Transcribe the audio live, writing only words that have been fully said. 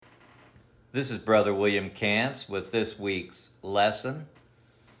This is Brother William Kantz with this week's lesson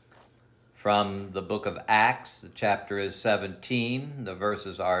from the book of Acts. The chapter is 17. The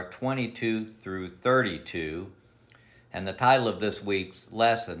verses are 22 through 32. And the title of this week's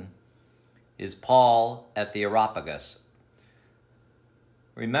lesson is Paul at the Areopagus.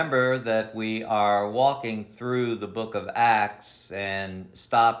 Remember that we are walking through the book of Acts and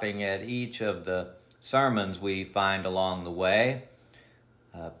stopping at each of the sermons we find along the way.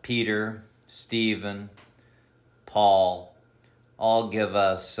 Peter, Stephen, Paul, all give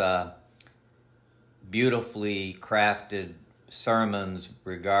us beautifully crafted sermons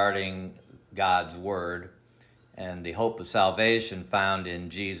regarding God's Word and the hope of salvation found in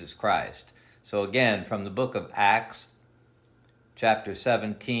Jesus Christ. So again, from the book of Acts, chapter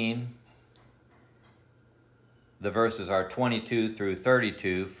 17, the verses are 22 through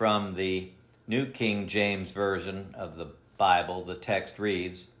 32 from the New King James Version of the Bible. The text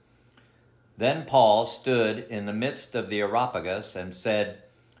reads, "Then Paul stood in the midst of the Areopagus and said,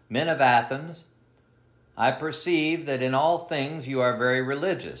 'Men of Athens, I perceive that in all things you are very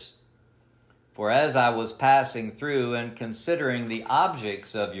religious. For as I was passing through and considering the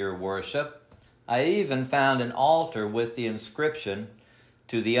objects of your worship, I even found an altar with the inscription,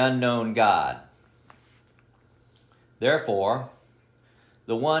 "To the unknown God." Therefore,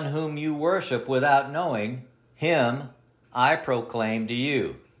 the one whom you worship without knowing, him I proclaim to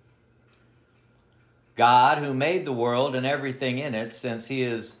you. God, who made the world and everything in it, since he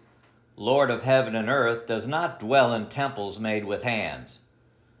is Lord of heaven and earth, does not dwell in temples made with hands,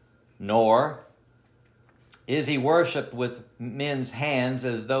 nor is he worshipped with men's hands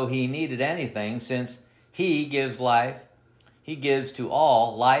as though he needed anything, since he gives life. He gives to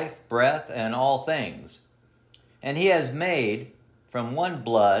all life, breath, and all things. And he has made from one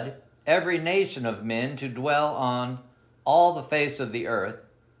blood every nation of men to dwell on all the face of the earth,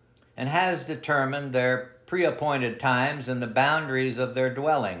 and has determined their pre-appointed times and the boundaries of their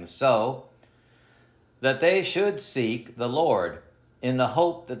dwellings, so that they should seek the Lord in the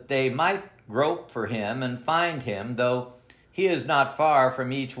hope that they might grope for him and find him, though he is not far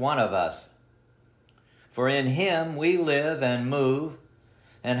from each one of us. For in him we live and move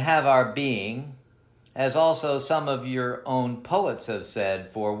and have our being, as also some of your own poets have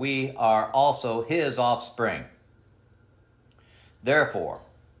said, for we are also his offspring. Therefore,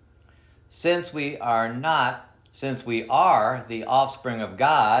 since we are the offspring of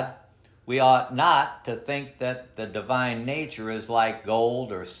God, we ought not to think that the divine nature is like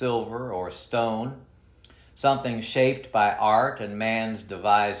gold or silver or stone, something shaped by art and man's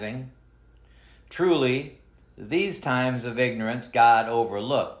devising. Truly, these times of ignorance God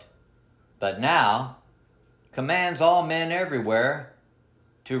overlooked, but now commands all men everywhere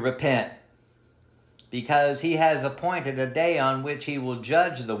to repent, because he has appointed a day on which he will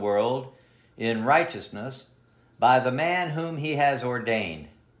judge the world in righteousness by the man whom he has ordained.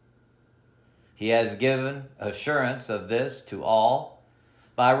 He has given assurance of this to all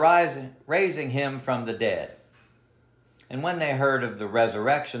by raising him from the dead. And when they heard of the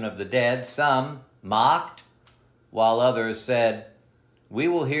resurrection of the dead, some mocked, while others said, 'We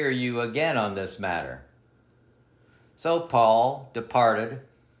will hear you again on this matter.' So Paul departed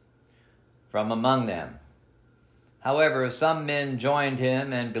from among them. However, some men joined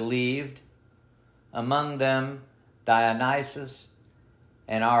him and believed, among them Dionysius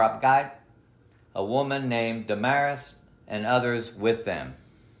and Areopagus, a woman named Damaris, and others with them.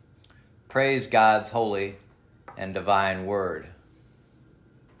 Praise God's holy and divine word.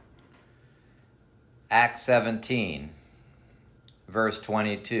 Acts 17, verse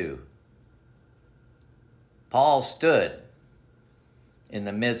 22. Paul stood in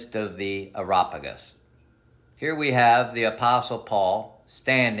the midst of the Areopagus. Here we have the Apostle Paul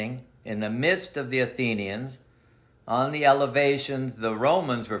standing in the midst of the Athenians on the elevations the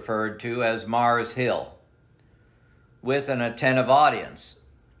Romans referred to as Mars Hill, with an attentive audience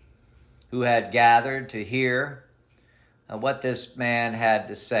who had gathered to hear what this man had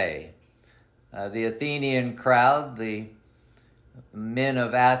to say. The Athenian crowd, the men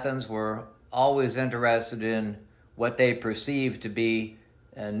of Athens, were always interested in what they perceived to be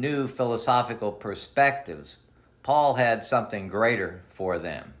new philosophical perspectives. Paul had something greater for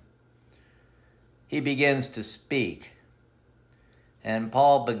them. He begins to speak, and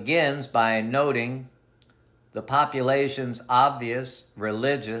Paul begins by noting the population's obvious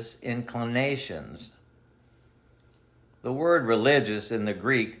religious inclinations. The word religious in the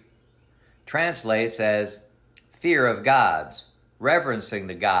Greek translates as fear of gods, reverencing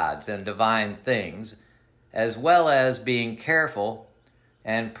the gods and divine things, as well as being careful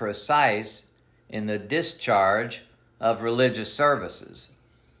and precise in the discharge of religious services.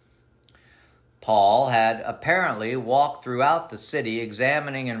 Paul had apparently walked throughout the city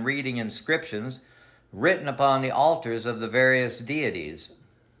examining and reading inscriptions written upon the altars of the various deities.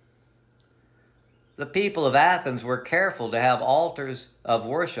 The people of Athens were careful to have altars of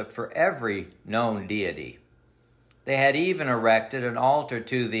worship for every known deity. They had even erected an altar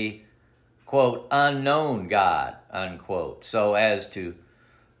to the, quote, unknown God, unquote, so as to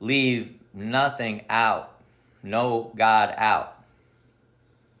leave nothing out, no God out.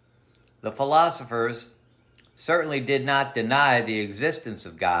 The philosophers certainly did not deny the existence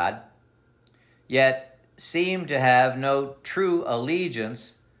of God, yet seemed to have no true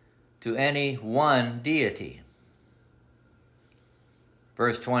allegiance to any one deity.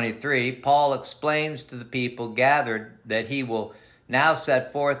 Verse 23, Paul explains to the people gathered that he will now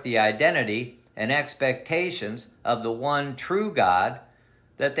set forth the identity and expectations of the one true God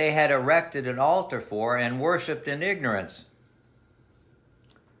that they had erected an altar for and worshipped in ignorance.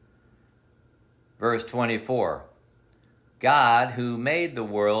 Verse 24, God who made the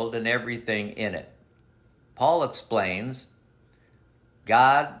world and everything in it. Paul explains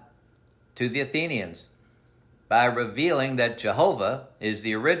God to the Athenians by revealing that Jehovah is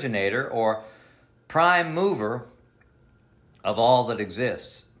the originator or prime mover of all that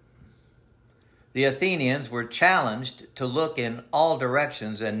exists. The Athenians were challenged to look in all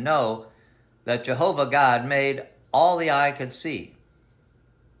directions and know that Jehovah God made all the eye could see.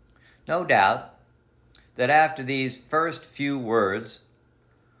 No doubt that after these first few words,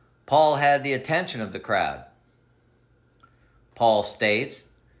 Paul had the attention of the crowd. Paul states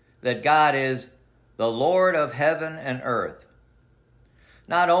that God is the Lord of heaven and earth.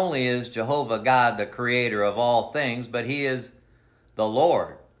 Not only is Jehovah God the creator of all things, but he is the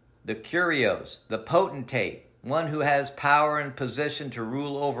Lord, the Kyrios, the potentate, one who has power and position to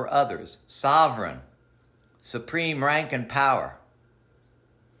rule over others, sovereign, supreme rank and power.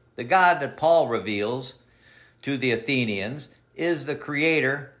 The God that Paul reveals to the Athenians is the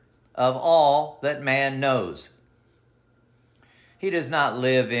creator of all that man knows. He does not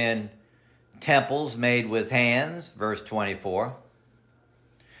live in temples made with hands, verse 24.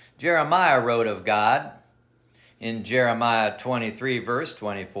 Jeremiah wrote of God in Jeremiah 23, verse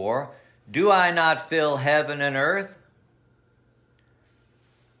 24, "Do I not fill heaven and earth?"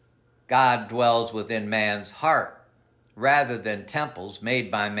 God dwells within man's heart rather than temples made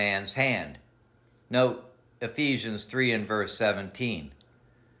by man's hand. Note Ephesians 3 and verse 17.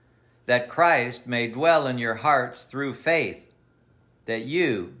 That Christ may dwell in your hearts through faith, that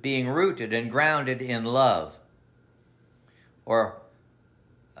you, being rooted and grounded in love. Or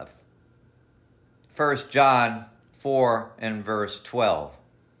 1 John 4 and verse 12.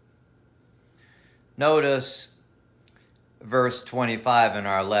 Notice verse 25 in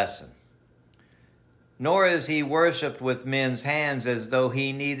our lesson. Nor is he worshipped with men's hands as though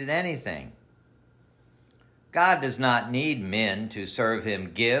he needed anything. God does not need men to serve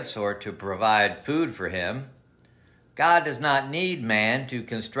him gifts or to provide food for him. God does not need man to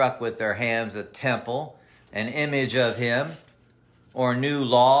construct with their hands a temple, an image of him, or new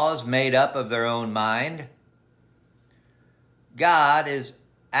laws made up of their own mind. God is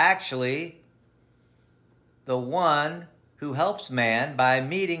actually the one who helps man by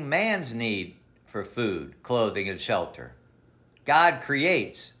meeting man's need for food, clothing, and shelter. God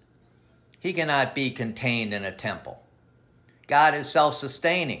creates. He cannot be contained in a temple. God is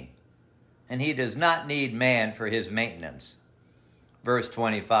self-sustaining, and he does not need man for his maintenance. Verse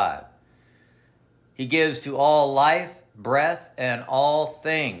 25. He gives to all life, breath, and all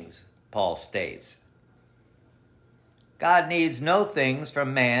things, Paul states. God needs no things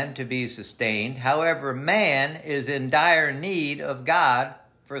from man to be sustained. However, man is in dire need of God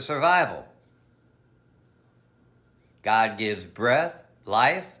for survival. God gives breath,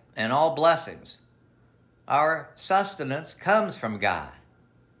 life, and all blessings. Our sustenance comes from God.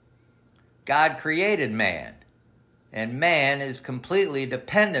 God created man, and man is completely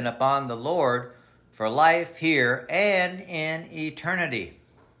dependent upon the Lord for life here and in eternity.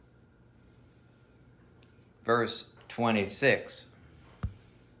 Verse 26.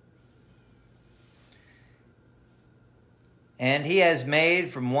 And he has made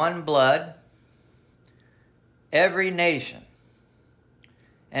from one blood every nation,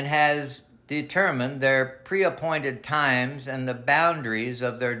 and has determined their pre-appointed times and the boundaries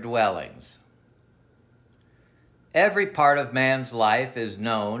of their dwellings. Every part of man's life is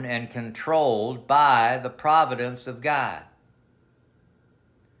known and controlled by the providence of God.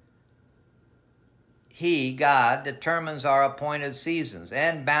 He, God, determines our appointed seasons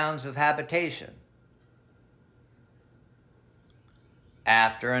and bounds of habitation.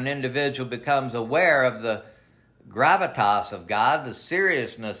 After an individual becomes aware of the gravitas of God, the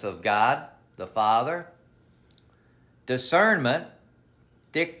seriousness of God, the Father. Discernment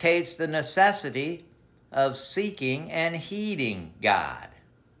dictates the necessity of seeking and heeding God.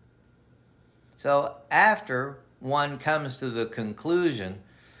 So after one comes to the conclusion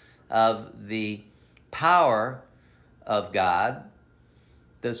of the power of God,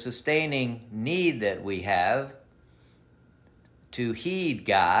 the sustaining need that we have to heed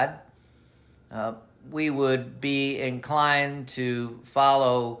God, we would be inclined to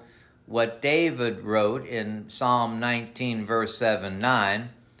follow what David wrote in Psalm 19, verse 7-9.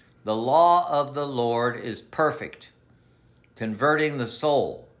 The law of the Lord is perfect, converting the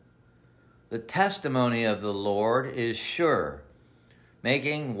soul. The testimony of the Lord is sure,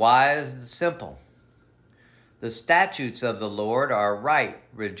 making wise the simple. The statutes of the Lord are right,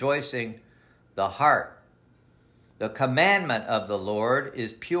 rejoicing the heart. The commandment of the Lord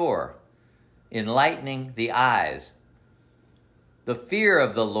is pure, enlightening the eyes. The fear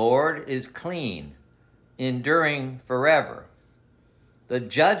of the Lord is clean, enduring forever. The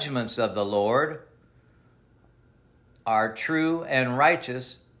judgments of the Lord are true and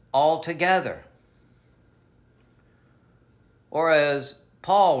righteous altogether. Or as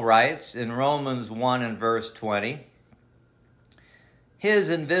Paul writes in Romans 1 and verse 20, his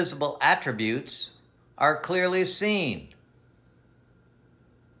invisible attributes are clearly seen.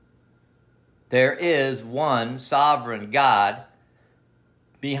 There is one sovereign God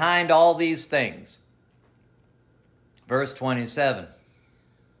behind all these things. Verse 27,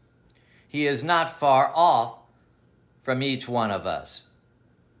 he is not far off from each one of us.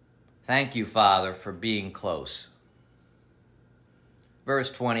 Thank you, Father, for being close. Verse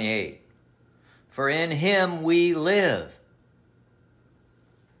 28, for in him we live.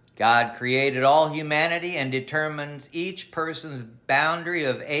 God created all humanity and determines each person's boundary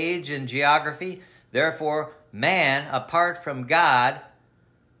of age and geography. Therefore, man, apart from God,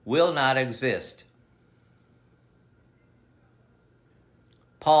 will not exist.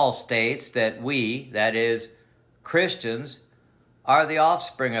 Paul states that we, that is, Christians, are the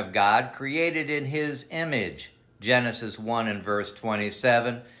offspring of God, created in his image. Genesis 1 and verse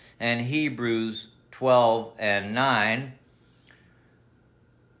 27, and Hebrews 12 and 9.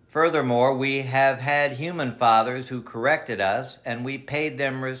 Furthermore, we have had human fathers who corrected us, and we paid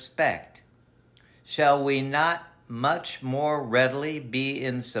them respect. Shall we not much more readily be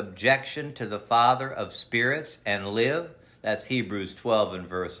in subjection to the Father of spirits and live? That's Hebrews 12 and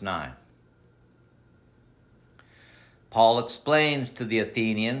verse 9. Paul explains to the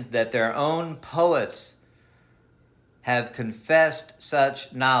Athenians that their own poets have confessed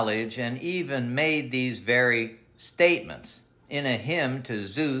such knowledge and even made these very statements in a hymn to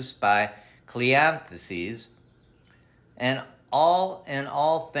Zeus by Kantz, and all in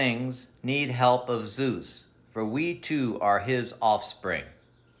all things need help of Zeus, for we too are his offspring.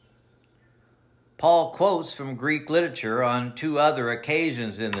 Paul quotes from Greek literature on two other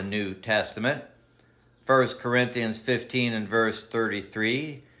occasions in the New Testament. 1 Corinthians 15 and verse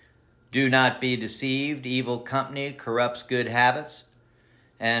 33, do not be deceived, evil company corrupts good habits.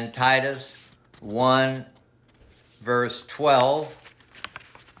 And Titus 1 verse 12,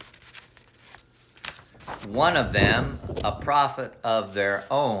 one of them, a prophet of their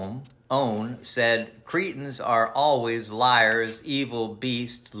own, said, Cretans are always liars, evil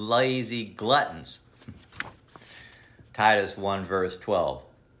beasts, lazy gluttons. Titus 1 verse 12.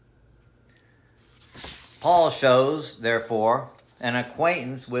 Paul shows, therefore, an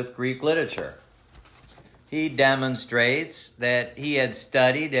acquaintance with Greek literature. He demonstrates that he had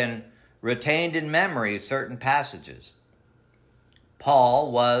studied and retained in memory certain passages.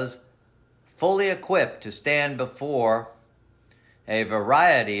 Paul was fully equipped to stand before a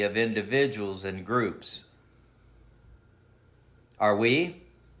variety of individuals and groups. Are we?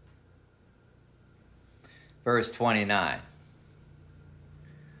 Verse 29.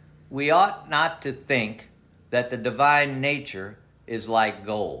 We ought not to think that the divine nature is like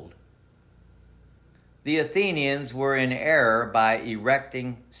gold. The Athenians were in error by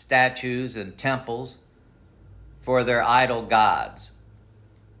erecting statues and temples for their idol gods.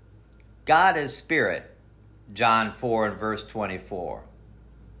 God is spirit, John 4 and verse 24.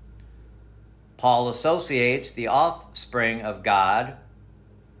 Paul associates the offspring of God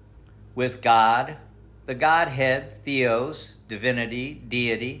with God, the Godhead, theos, divinity,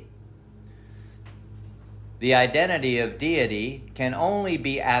 deity. The identity of deity can only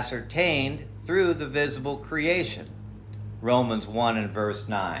be ascertained through the visible creation, Romans 1 and verse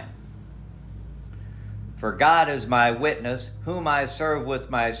 9. For God is my witness, whom I serve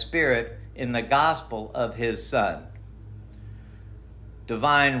with my spirit in the gospel of his Son.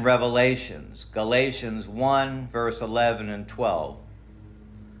 Divine revelations, Galatians 1 verse 11 and 12.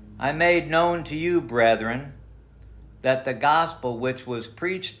 I made known to you, brethren, that the gospel which was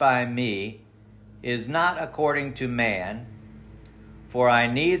preached by me is not according to man, for I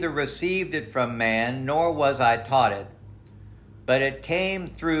neither received it from man, nor was I taught it, but it came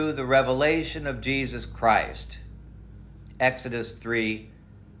through the revelation of Jesus Christ. Exodus 3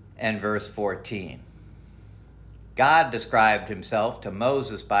 and verse 14. God described himself to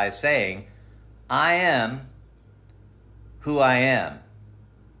Moses by saying, I am who I am.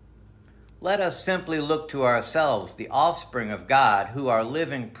 Let us simply look to ourselves, the offspring of God, who are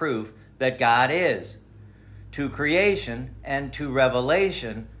living proof that God is, to creation and to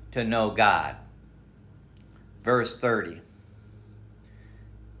revelation to know God. Verse 30.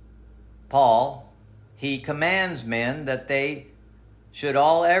 Paul, he commands men that they should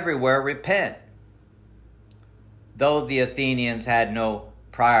all everywhere repent. Though the Athenians had no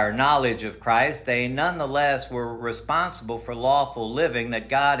prior knowledge of Christ, they nonetheless were responsible for lawful living that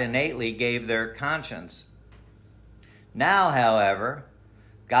God innately gave their conscience. Now, however,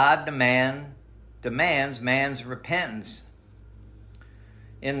 God demands man's repentance.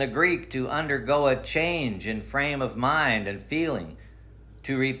 In the Greek, to undergo a change in frame of mind and feeling,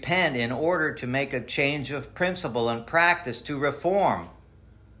 to repent in order to make a change of principle and practice, to reform.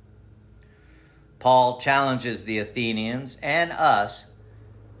 Paul challenges the Athenians and us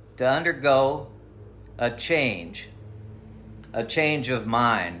to undergo a change of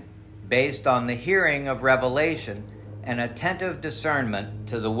mind based on the hearing of revelation and attentive discernment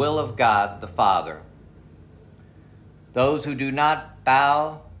to the will of God the Father. Those who do not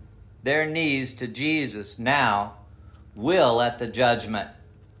bow their knees to Jesus now will at the judgment.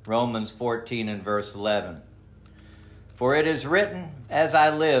 Romans 14 and verse 11. For it is written, as I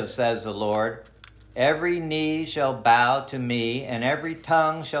live, says the Lord, every knee shall bow to me, and every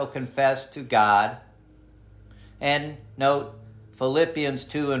tongue shall confess to God. And note Philippians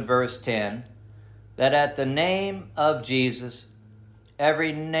 2 and verse 10, that at the name of Jesus,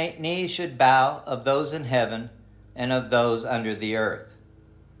 every knee should bow, of those in heaven and of those under the earth.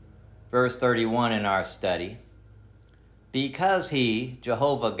 Verse 31 in our study, because he,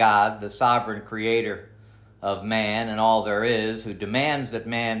 Jehovah God, the sovereign creator of man and all there is, who demands that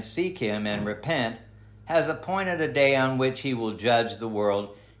man seek him and repent, has appointed a day on which he will judge the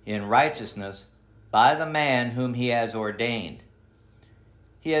world in righteousness by the man whom he has ordained.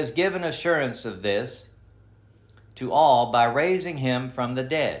 He has given assurance of this to all by raising him from the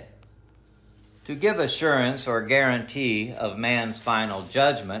dead. To give assurance or guarantee of man's final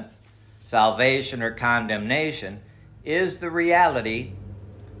judgment, salvation or condemnation, is the reality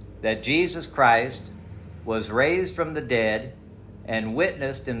that Jesus Christ was raised from the dead and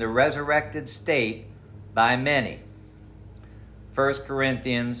witnessed in the resurrected state by many. 1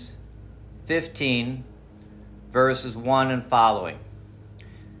 Corinthians 15, verses 1 and following.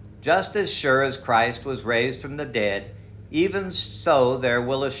 Just as sure as Christ was raised from the dead, even so there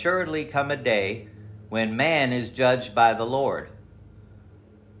will assuredly come a day when man is judged by the Lord.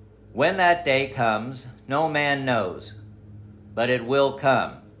 When that day comes, no man knows, but it will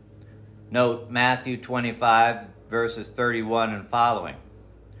come. Note Matthew 25, verses 31 and following.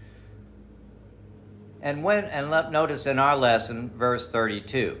 Notice in our lesson, verse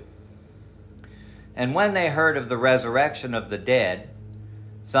 32. And when they heard of the resurrection of the dead,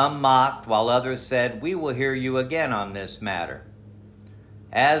 some mocked, while others said, we will hear you again on this matter.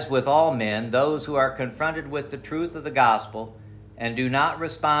 As with all men, those who are confronted with the truth of the gospel and do not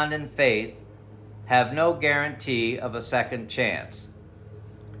respond in faith have no guarantee of a second chance.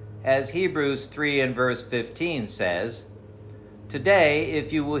 As Hebrews 3 and verse 15 says, today,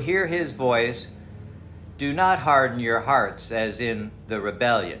 if you will hear his voice, do not harden your hearts as in the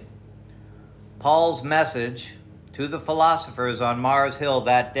rebellion. Paul's message to the philosophers on Mars Hill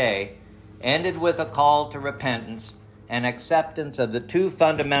that day ended with a call to repentance and acceptance of the two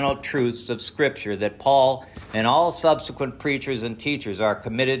fundamental truths of Scripture that Paul and all subsequent preachers and teachers are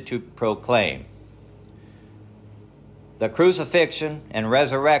committed to proclaim: the crucifixion and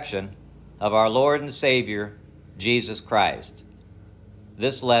resurrection of our Lord and Savior, Jesus Christ.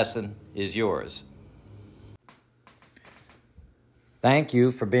 This lesson is yours. Thank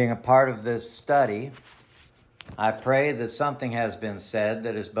you for being a part of this study. I pray that something has been said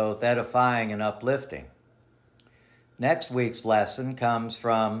that is both edifying and uplifting. Next week's lesson comes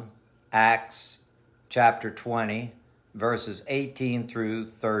from Acts chapter 20, verses 18 through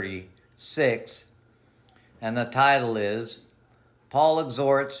 36, and the title is Paul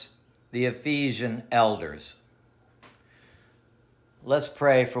Exhorts the Ephesian Elders. Let's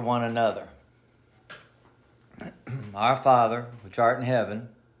pray for one another. Our Father, which art in heaven,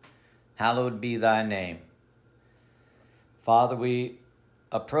 hallowed be thy name. Father, we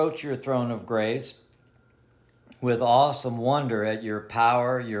approach your throne of grace with awesome wonder at your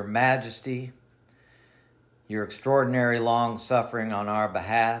power, your majesty, your extraordinary long-suffering on our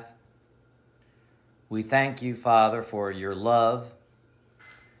behalf. We thank you, Father, for your love,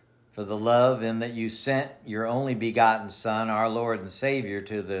 for the love in that you sent your only begotten Son, our Lord and Savior,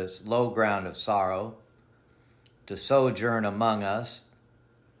 to this low ground of sorrow, to sojourn among us,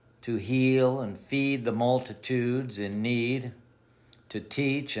 to heal and feed the multitudes in need, to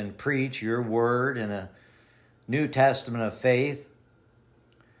teach and preach your word in a New Testament of faith.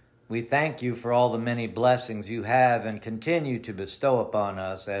 We thank you for all the many blessings you have and continue to bestow upon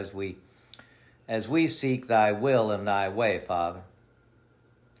us as we seek thy will and thy way, Father.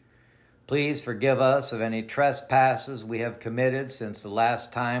 Please forgive us of any trespasses we have committed since the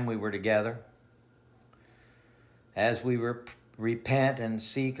last time we were together. As we repent and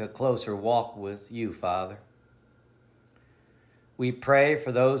seek a closer walk with you, Father. We pray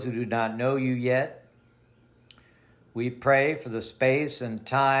for those who do not know you yet. We pray for the space and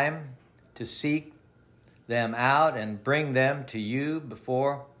time to seek them out and bring them to you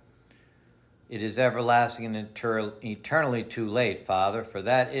before it is everlasting and eternally too late, Father, for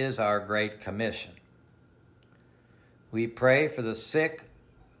that is our great commission. We pray for the sick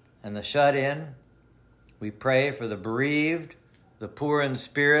and the shut-in. We pray for the bereaved, the poor in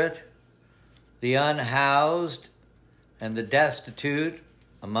spirit, the unhoused, and the destitute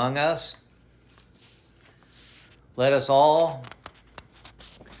among us. Let us all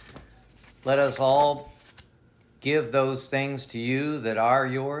give those things to you that are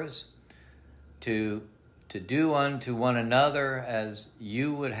yours, to do unto one another as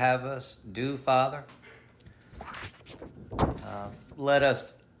you would have us do, Father. Let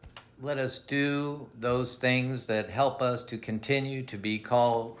us do those things that help us to continue to be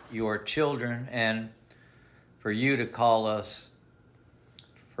called your children, and for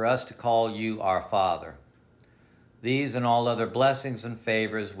us to call you our Father. These and all other blessings and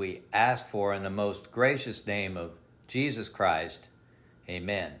favors we ask for in the most gracious name of Jesus Christ.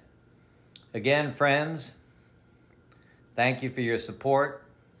 Amen. Again, friends, thank you for your support.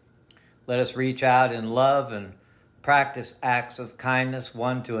 Let us reach out in love and practice acts of kindness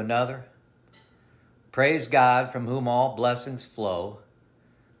one to another. Praise God, from whom all blessings flow.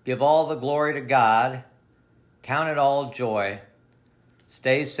 Give all the glory to God. Count it all joy.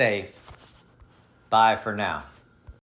 Stay safe. Bye for now.